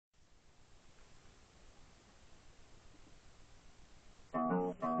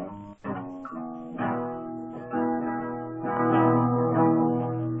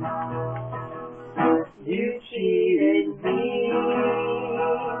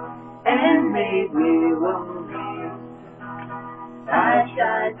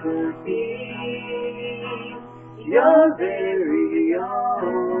to be your very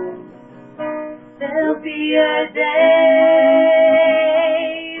own. There'll be a day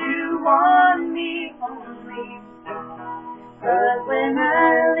you want me only, but when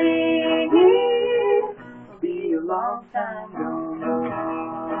I leave it'll be a long time gone.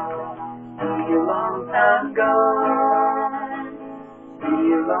 Be a long time gone. Be a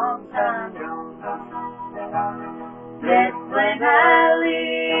long time gone. Yes, when I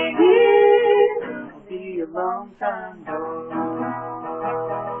leave it'll be a long time gone.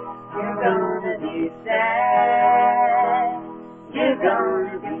 You're gonna be sad. You're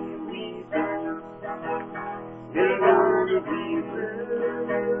gonna be weeping. You're gonna be blue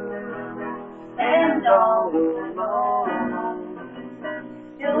and all alone.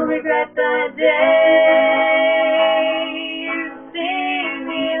 You'll regret the day you see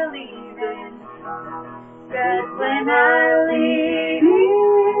me leaving. 'Cause when I leave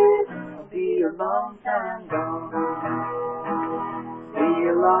it'll be a long time gone. Be a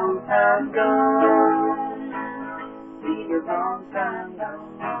long time gone. Be a long time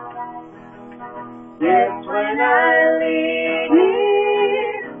gone. Yes, when I leave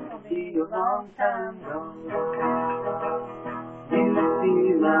it'll be a long time gone. You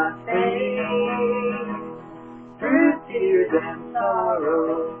see my face through tears and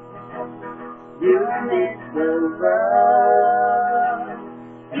sorrow. You miss the love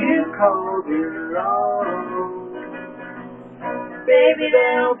you called your own. Baby,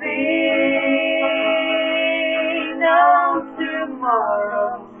 there'll be no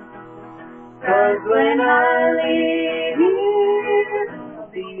tomorrow. 'Cause when I leave it'll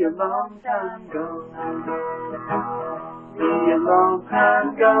be a long time gone. Be a long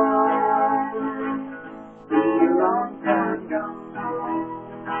time gone. Be a long time gone.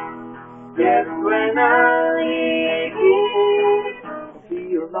 Yes, when I leave it'll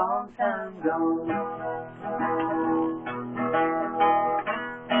be a long time gone.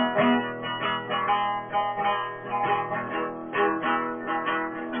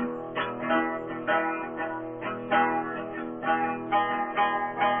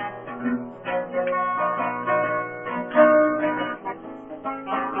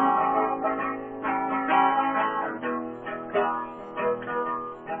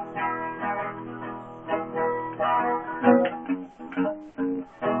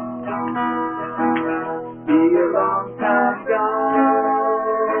 Be a long time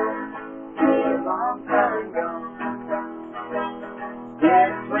gone. Be a long time gone.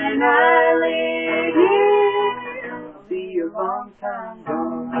 Yes, when I leave it'll be a long time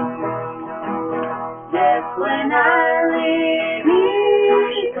gone. Yes, when I leave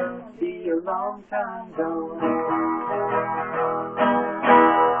it'll be a long time gone.